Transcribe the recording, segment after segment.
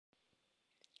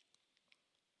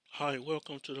Hi,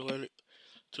 welcome to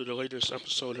the latest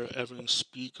episode of Evans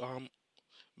Speak.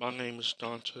 My name is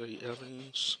Dante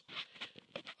Evans.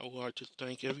 I would like to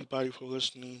thank everybody for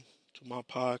listening to my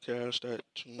podcast that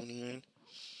tune in.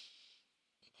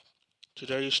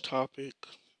 Today's topic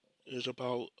is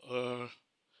about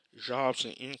jobs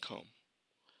and income,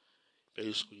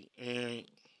 basically, and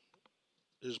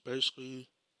is basically,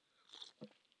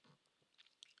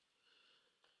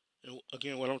 and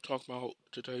again, what I'm talking about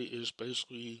today is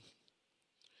basically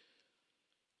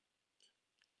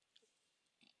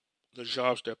the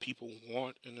jobs that people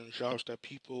want and the jobs that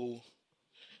people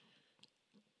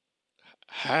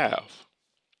have,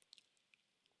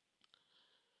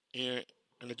 and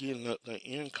again, the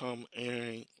income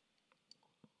and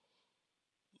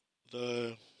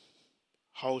the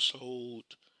household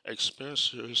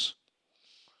expenses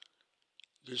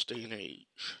this day and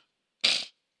age.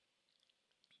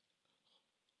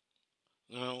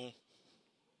 Now,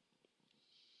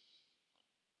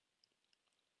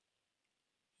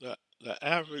 the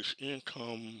average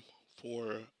income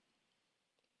for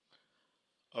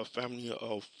a family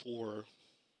of four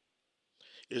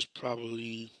is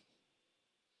probably,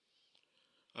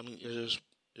 is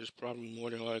probably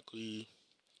more than likely,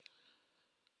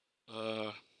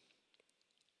 uh,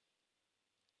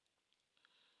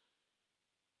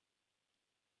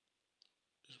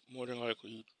 more than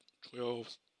likely 12,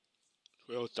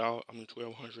 12,000,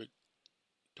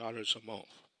 $1,200 a month,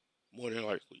 more than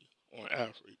likely on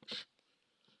average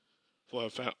for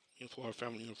for a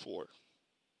family of four.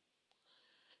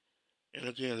 And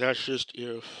again, that's just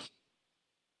if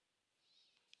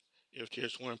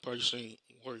there's one person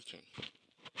working.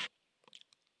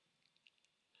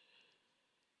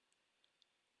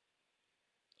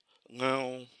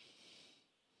 Now,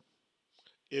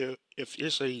 if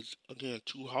it's a again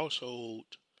two household,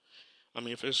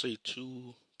 if it's a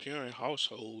two parent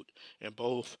household and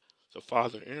both the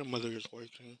father and mother is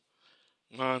working,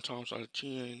 9 times out of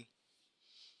 10,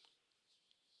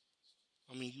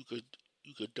 you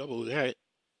could double that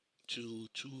to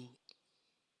to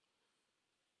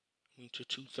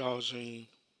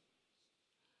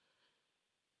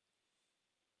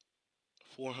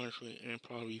 2,400 and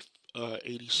probably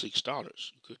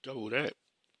 $86. You could double that.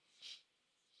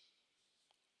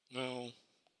 Now,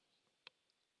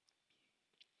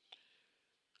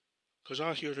 because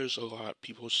I hear there's a lot of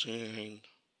people saying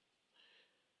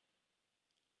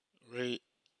rate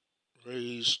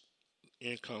raise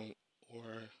income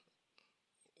or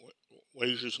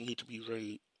wages need to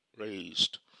be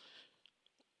raised.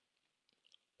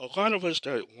 A lot of us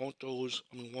that want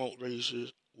want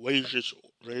wages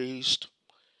raised,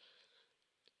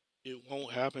 it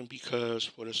won't happen because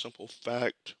for the simple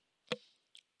fact,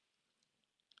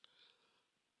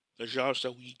 the jobs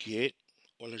that we get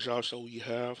or the jobs that we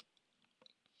have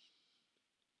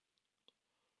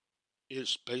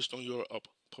is based on your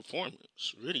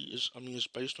performance. Really, it's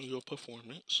based on your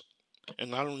performance,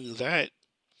 and not only that,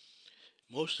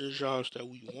 most of the jobs that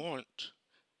we want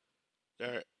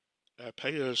that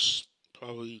pay us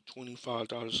probably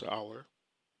 $25 an hour,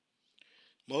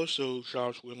 most of those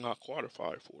jobs we're not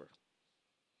qualified for.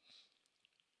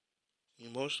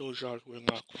 And most of those jobs we're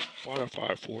not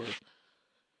qualified for.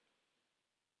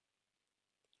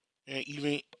 And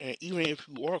even if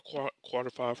you are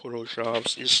qualified for those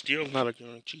jobs, it's still not a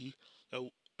guarantee that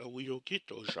we will get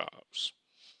those jobs.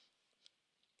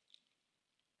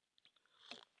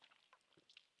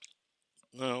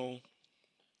 Now,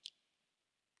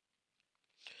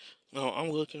 now I'm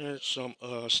looking at some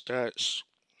stats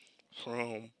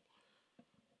from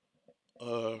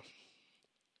uh,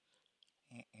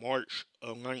 March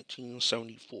of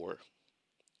 1974,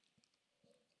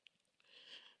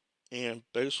 and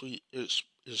basically it's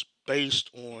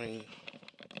based on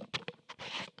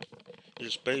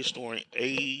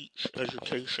age,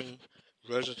 education,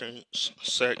 residence,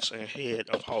 sex, and head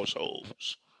of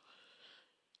households.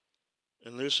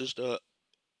 And this is the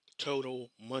total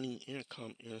money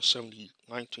income in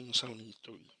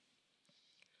 1973.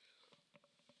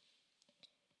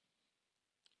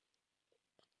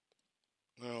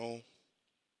 Now,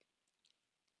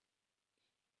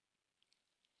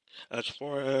 as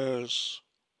far as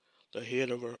the head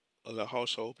of the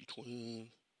household between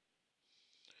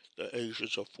the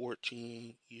ages of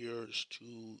 14 years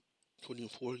to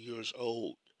 24 years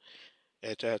old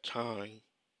at that time,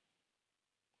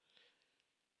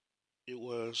 it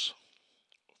was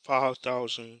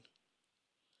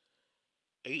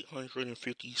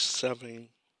 5,857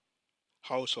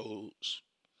 households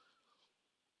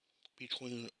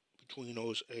between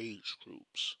those age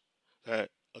groups. That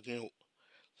again,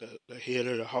 the head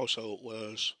of the household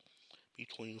was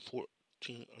between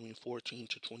 14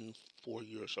 to 24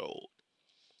 years old.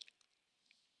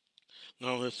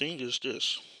 Now the thing is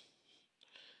this: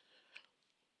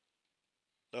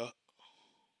 the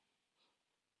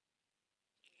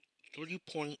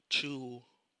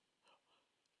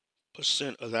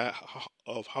 3.2%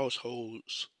 of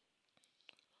households,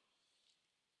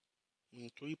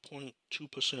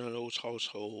 3.2% of those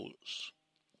households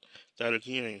that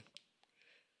again,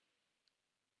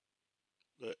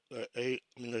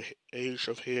 the age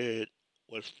of head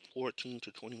was 14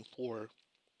 to 24.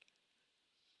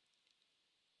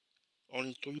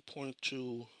 Only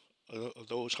 3.2 of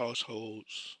those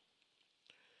households,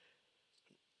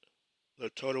 the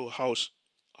total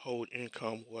household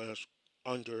income was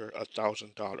under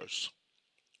 $1,000.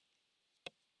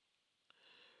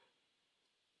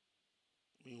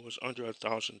 It was under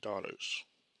 $1,000.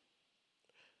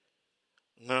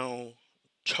 Now,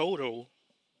 total,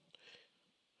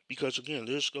 because again,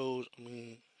 this goes,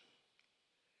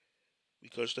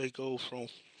 because they go from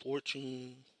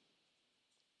 14,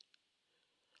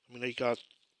 they got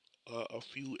a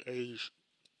few age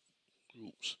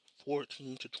groups: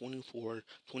 14 to 24,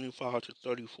 25 to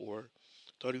 34,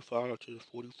 35 to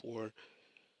 44,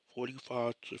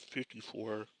 45 to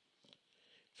 54,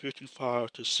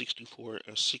 55 to 64,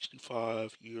 and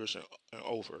 65 years and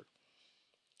over.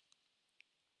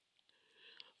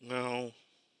 Now,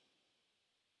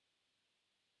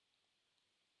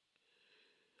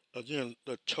 again,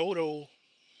 the total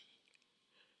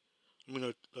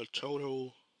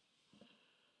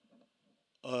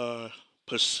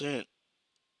percent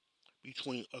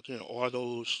between, again, all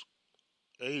those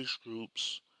age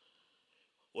groups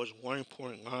was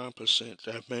 1.9%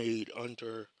 that made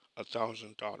under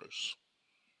 $1,000.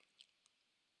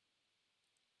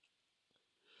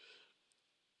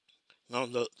 Now,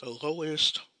 the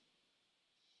lowest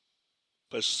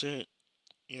percent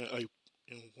in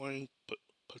one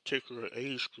particular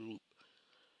age group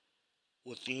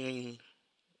within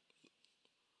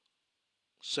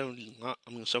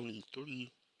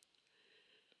 73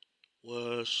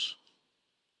 was,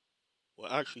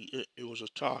 well, actually, it was a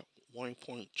top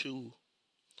 1.2,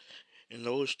 and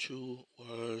those two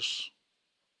was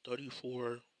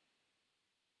 34.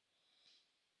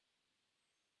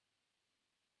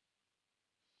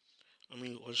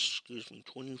 It was, excuse me,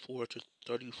 24 to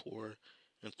 34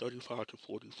 and 35 to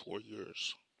 44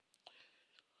 years.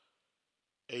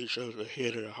 Age of the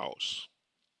head of the house.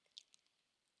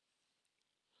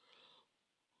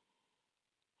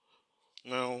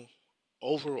 Now,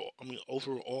 overall,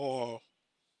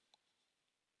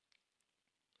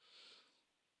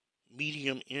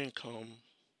 medium income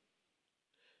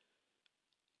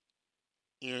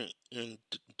in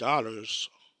dollars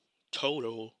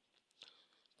total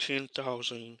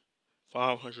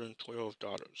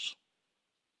 $10,512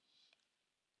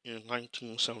 in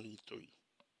 1973.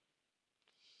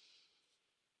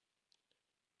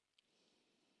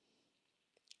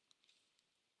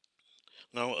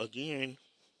 Now again,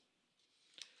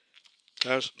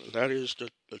 that is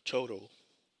the total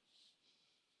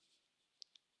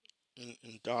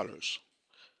in dollars.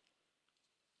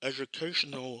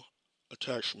 Educational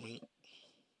attachment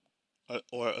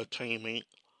or attainment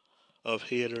of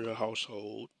head of the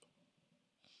household.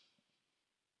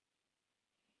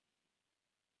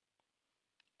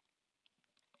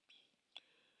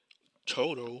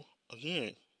 Total,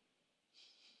 again,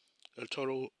 the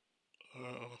total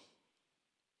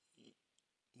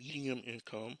medium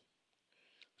income,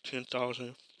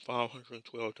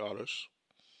 $10,512.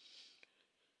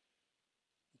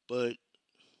 But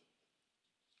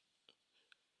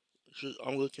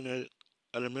I'm looking at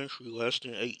elementary, less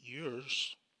than 8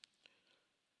 years.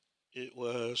 It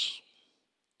was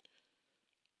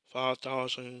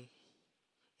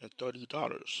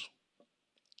 $5,030.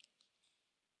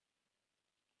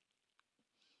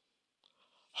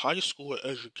 High school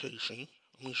education,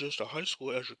 just a high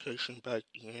school education back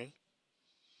then,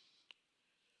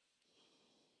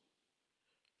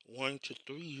 1 to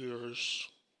 3 years,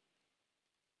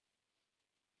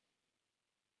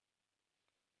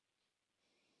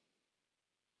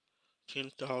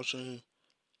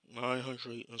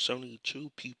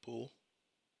 $10,972 people,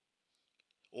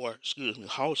 or excuse me,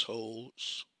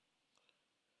 households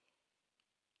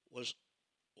was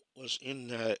in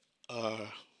that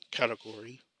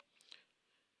category.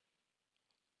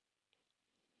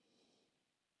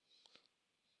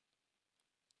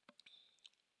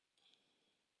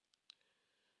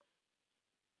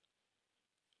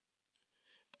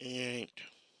 And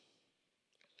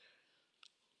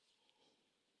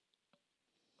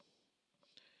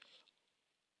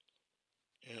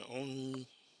only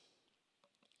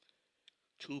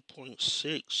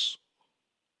 2.6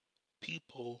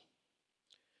 people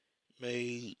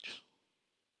made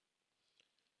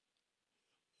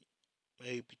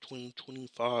between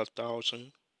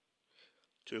 $25,000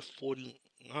 to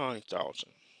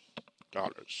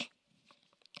 $49,000.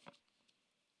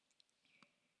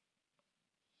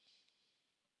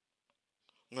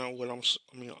 Now,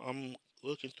 I'm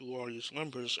looking through all these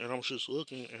numbers, and I'm just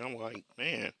looking, and I'm like,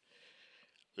 man,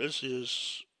 this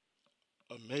is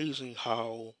amazing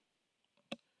how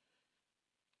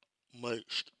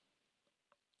much,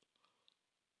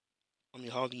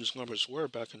 how these numbers were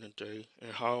back in the day,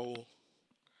 and how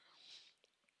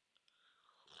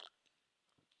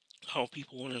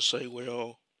people want to say,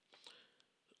 well,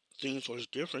 things was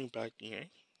different back then,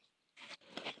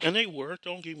 and they were.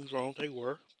 Don't get me wrong, they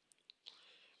were.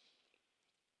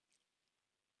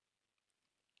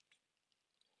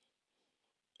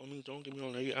 Don't get me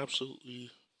wrong, they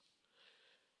absolutely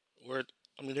were.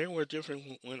 They were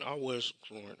different when I was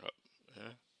growing up.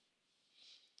 Yeah.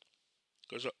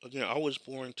 Because again, I was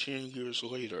born 10 years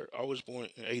later. I was born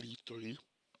in '83.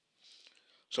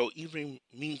 So even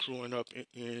me growing up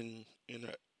in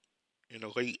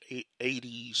the late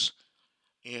 '80s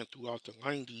and throughout the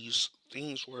 '90s,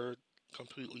 things were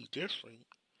completely different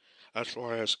as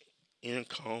far as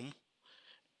income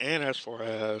and as far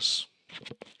as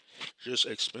just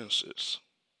expenses.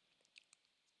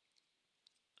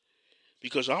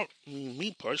 Because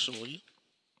me personally,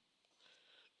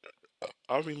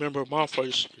 I remember my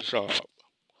first job,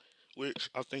 which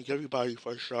I think everybody's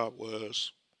first job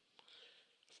was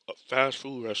a fast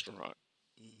food restaurant,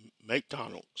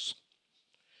 McDonald's.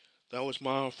 That was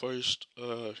my first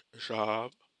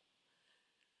job,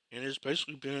 and it's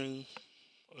basically been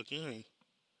again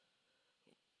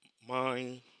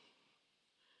my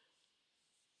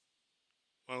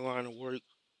my line of work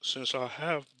since I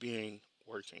have been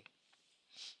working.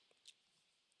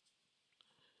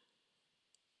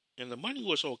 And the money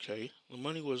was okay. The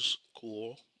money was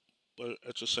cool, but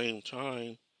at the same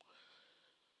time,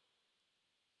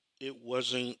 it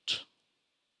wasn't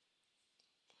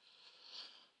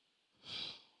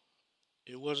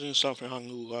something I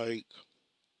knew like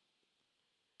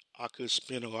I could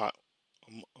spend a lot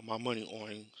of my money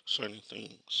on certain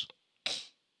things.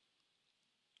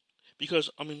 Because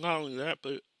not only that,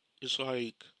 but it's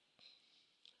like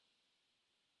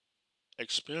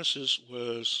expenses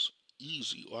was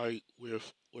easy. Like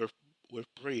with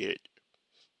bread,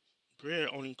 bread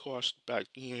only cost back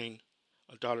then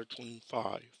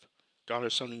 $1.25,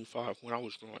 $1.75 when I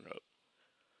was growing up.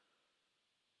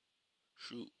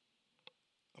 Shoot,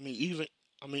 even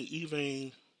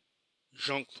even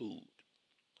junk food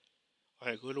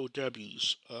like Little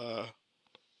Debbie's, a,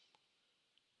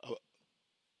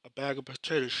 a bag of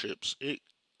potato chips. It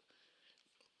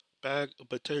bag of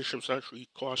potato chips actually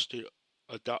costed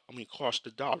cost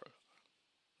 $1.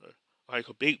 Like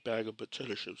a big bag of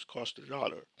potato chips cost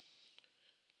 $1.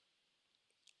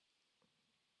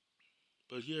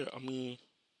 But yeah,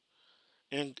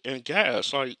 and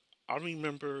gas. Like I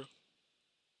remember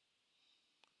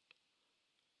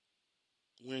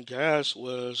when gas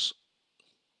was,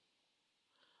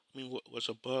 was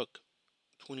a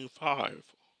 $1.25,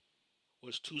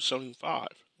 was 2.75.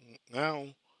 Now,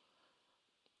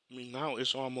 now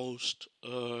it's almost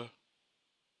 $5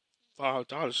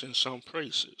 in some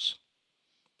places.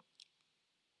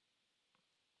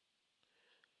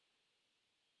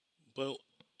 But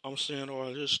I'm saying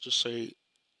all this to say,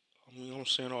 I'm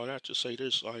saying all that to say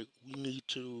this, like we need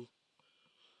to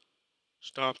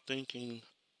stop thinking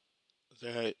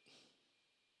that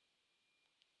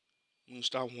we need to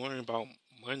stop worrying about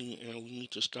money, and we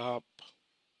need to stop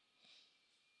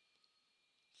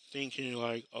thinking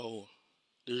like, oh,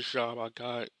 this job I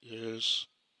got is,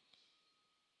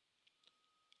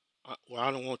 well,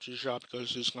 I don't want this job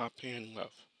because it's not paying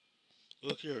enough.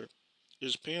 Look here,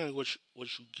 it's paying what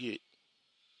you get.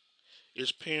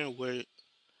 It's paying what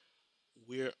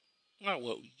we're not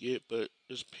what we get, but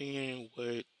it's paying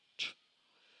what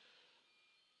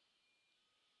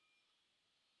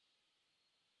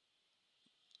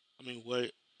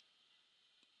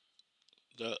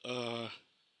the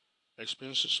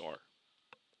expenses are.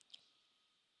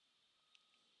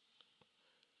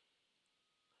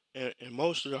 And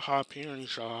most of the high paying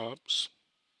jobs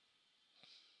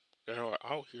that are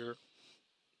out here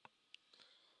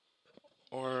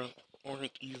are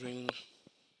aren't even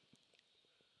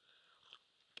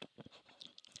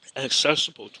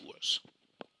accessible to us.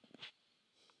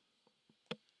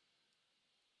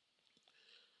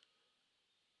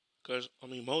 Because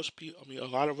most people, a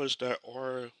lot of us that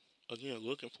are again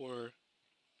looking for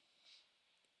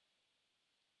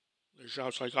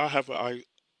jobs like I have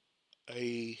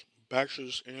a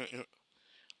bachelor's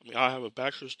I have a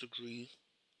bachelor's degree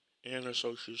and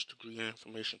associate's degree in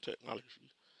information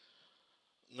technology.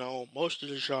 Now, most of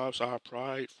the jobs I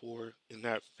applied for in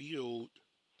that field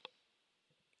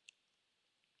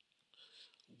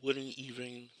wouldn't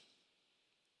even,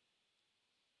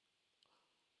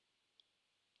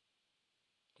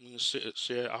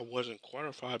 said I wasn't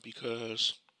qualified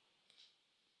because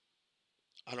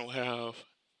I don't have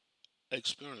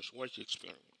experience, work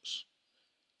experience.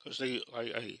 Because they,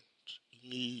 like, hey, you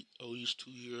need at least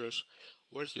 2 years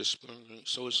work experience.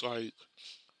 So it's like,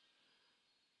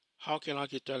 how can I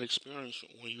get that experience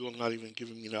when you're not even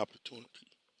giving me the opportunity?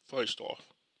 First off.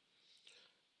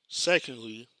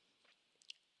 Secondly,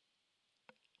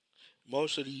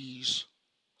 most of these,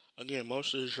 again,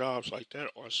 most of the jobs like that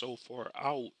are so far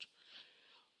out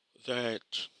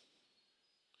that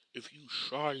if you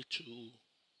try to,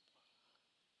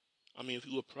 if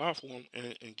you apply for them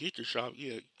and get the job,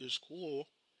 yeah, it's cool,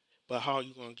 but how are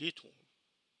you going to get to them?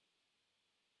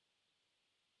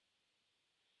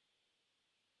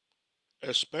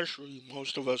 Especially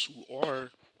most of us who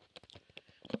are,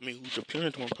 who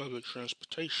depend on public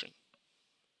transportation.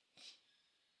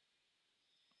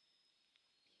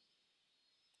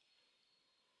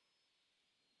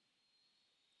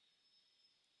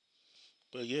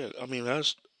 But yeah,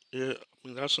 yeah,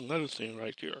 that's another thing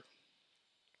right there.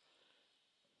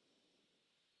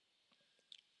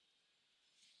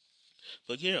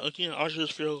 But yeah, again, I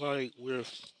just feel like with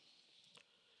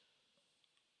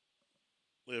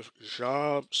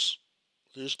jobs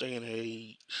this day and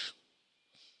age,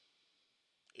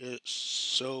 it's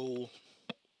so.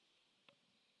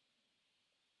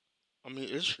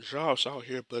 It's jobs out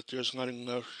here, but there's not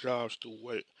enough jobs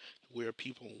where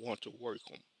people want to work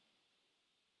them.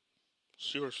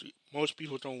 Seriously, most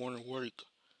people don't want to work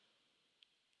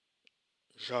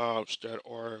jobs that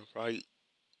are right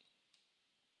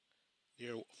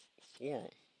there for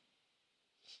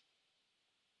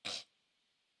them.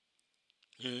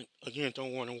 And again,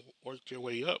 don't want to work their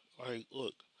way up. Like,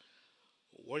 look,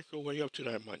 work your way up to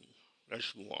that money that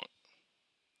you want.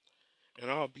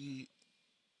 And I'll be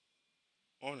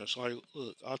honest. Like,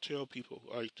 look, I'll tell people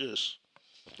like this.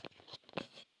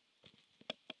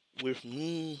 With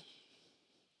me,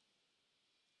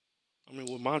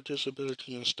 with my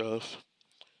disability and stuff,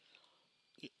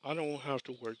 I don't have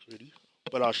to work really,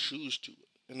 but I choose to.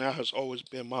 And that has always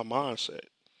been my mindset.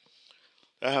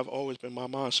 That have always been my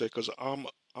mindset because I'm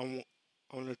I'm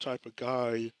the type of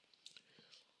guy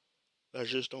that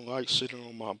just don't like sitting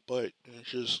on my butt and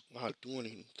just not doing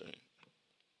anything.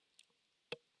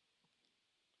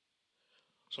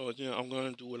 So again, I'm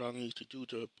gonna do what I need to do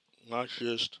to not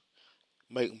just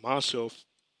make myself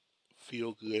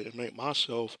feel good and make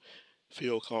myself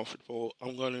feel comfortable.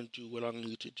 I'm gonna do what I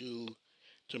need to do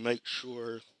to make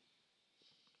sure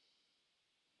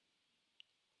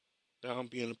that I'm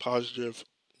being a positive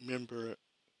member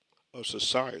of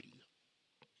society.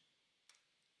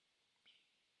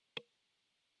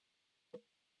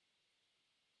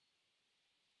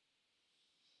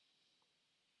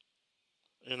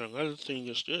 And another thing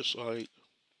is this, like,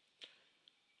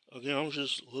 again, I'm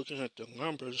just looking at the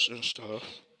numbers and stuff.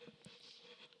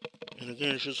 And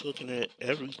again, it's just looking at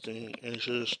everything and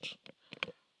just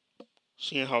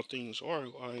seeing how things are.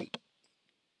 Like,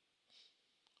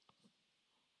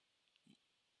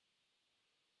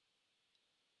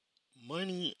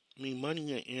 money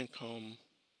and income,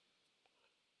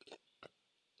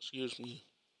 excuse me,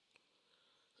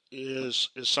 is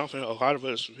something a lot of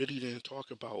us really didn't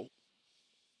talk about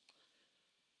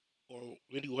or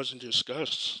really wasn't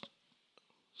discussed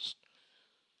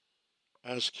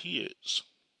as kids.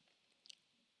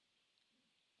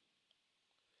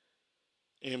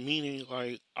 And meaning,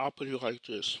 like, I'll put it like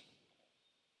this,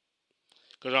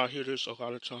 because I hear this a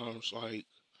lot of times, like,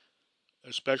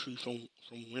 especially from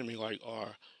women, like,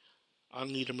 I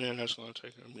need a man that's gonna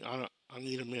take care of me. I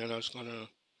need a man that's gonna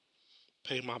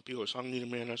pay my bills. I need a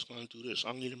man that's gonna do this.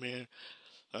 I need a man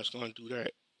that's gonna do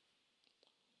that.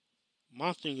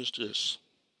 My thing is this,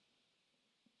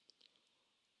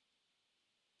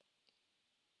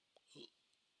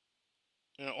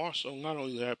 and also not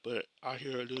only that, but I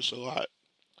hear this a lot.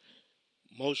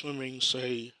 Most women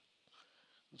say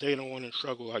they don't want to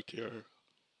struggle like their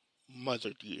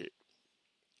mother did.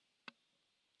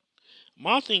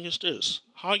 My thing is this: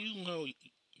 how you know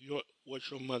what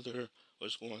your mother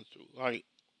was going through? Like,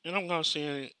 and I'm not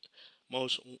saying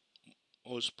most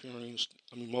most parents,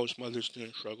 most mothers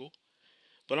didn't struggle,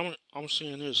 but I'm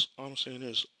saying this. I'm saying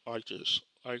this like this: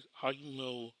 like, how you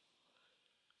know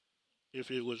if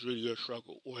it was really a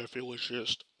struggle or if it was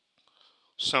just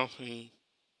something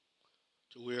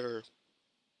to where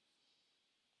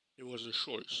it was a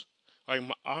choice. Like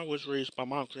I was raised by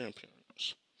my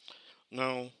grandparents.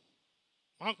 Now,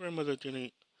 my grandmother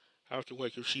didn't have to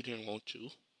work if she didn't want to,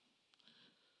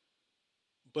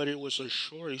 but it was a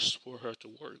choice for her to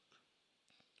work.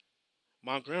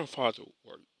 My grandfather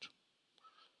worked.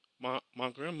 My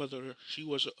grandmother, she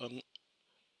was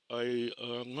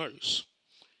a nurse.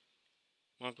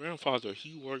 My grandfather,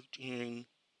 he worked in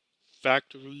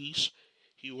factories.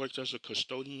 He worked as a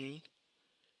custodian.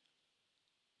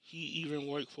 He even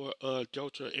worked for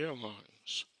Delta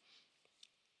Airlines.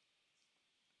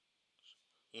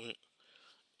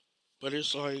 But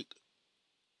it's like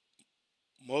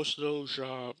most of those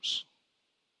jobs.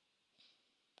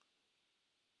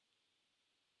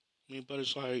 But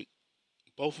it's like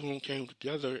both of them came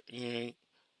together and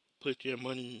put their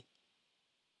money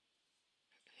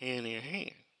hand in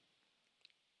hand.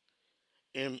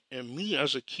 And me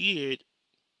as a kid,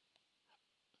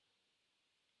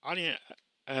 I didn't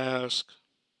ask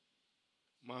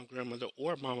my grandmother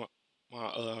or my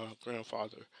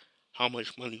grandfather how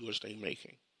much money was they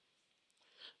making,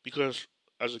 because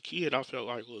as a kid I felt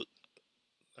like, look,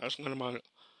 that's none of my,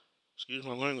 excuse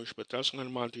my language, but that's none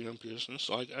of my damn business.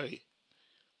 Like, hey,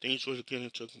 things was getting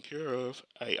taken care of.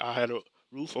 Hey, I had a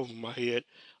roof over my head.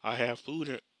 I had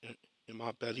food in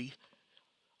my belly.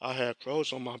 I had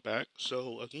clothes on my back.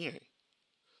 So again,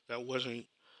 that wasn't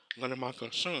none of my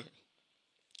concern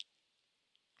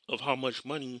of how much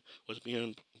money was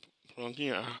being brung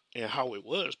in and how it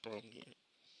was brung in.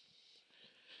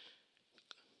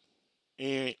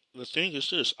 And the thing is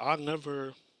this: I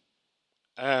never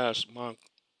asked my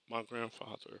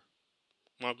grandfather,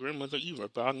 my grandmother either,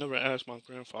 but I never asked my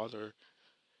grandfather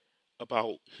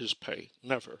about his pay.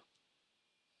 Never,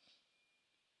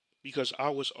 because I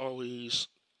was always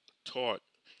taught,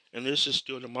 and this is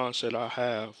still the mindset I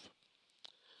have: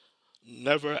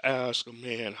 never ask a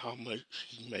man how much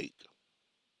he make.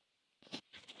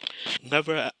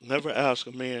 Never ask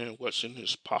a man what's in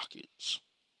his pockets,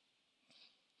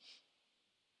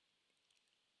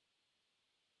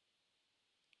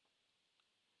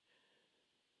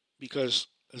 because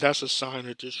that's a sign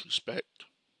of disrespect,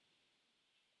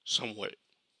 somewhat.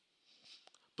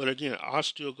 But again, I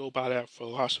still go by that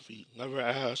philosophy. Never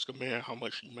ask a man how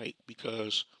much he make,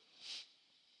 because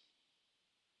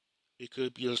it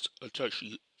could be a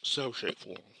touchy subject for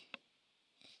him.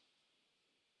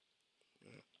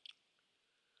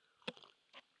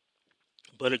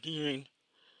 But again,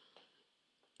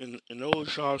 in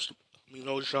those jobs,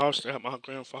 those jobs that my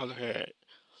grandfather had,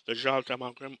 the jobs that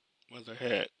my grandmother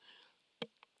had,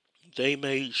 they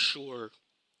made sure.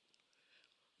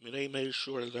 They made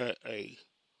sure that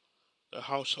the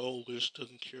household was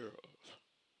taken care of.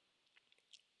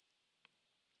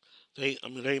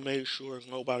 They made sure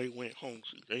nobody went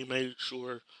hungry. They made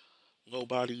sure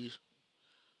nobody.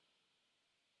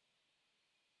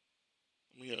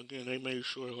 Again, they made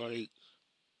sure like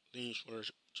things were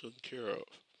taken care of.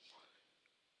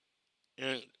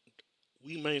 And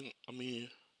we may,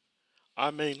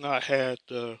 I may not have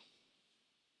the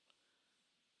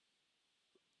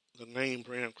name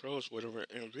brand clothes, whatever.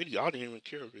 And really, I didn't even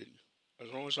care really. As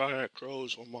long as I had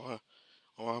clothes on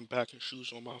my back and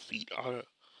shoes on my feet, I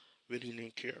really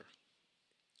didn't care.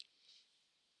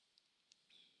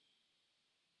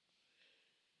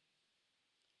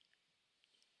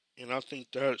 And I think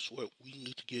that's what we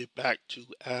need to get back to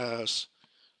as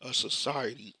a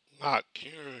society, not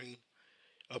caring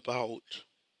about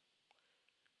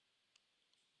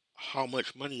how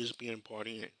much money is being brought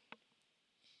in.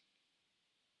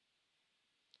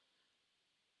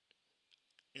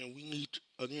 And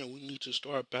again, we need to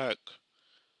start back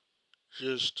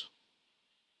just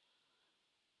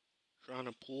trying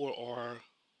to pull our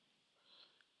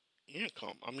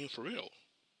income. For real.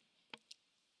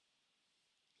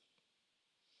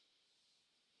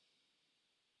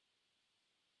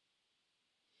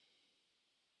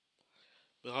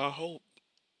 But I hope,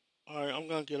 all right, I'm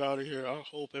going to get out of here. I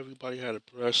hope everybody had a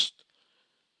blessed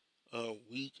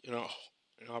week, and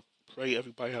I pray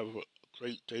everybody have a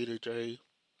great day today.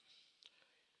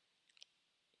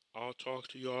 I'll talk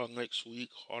to y'all next week.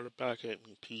 Holler back at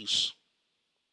me. Peace.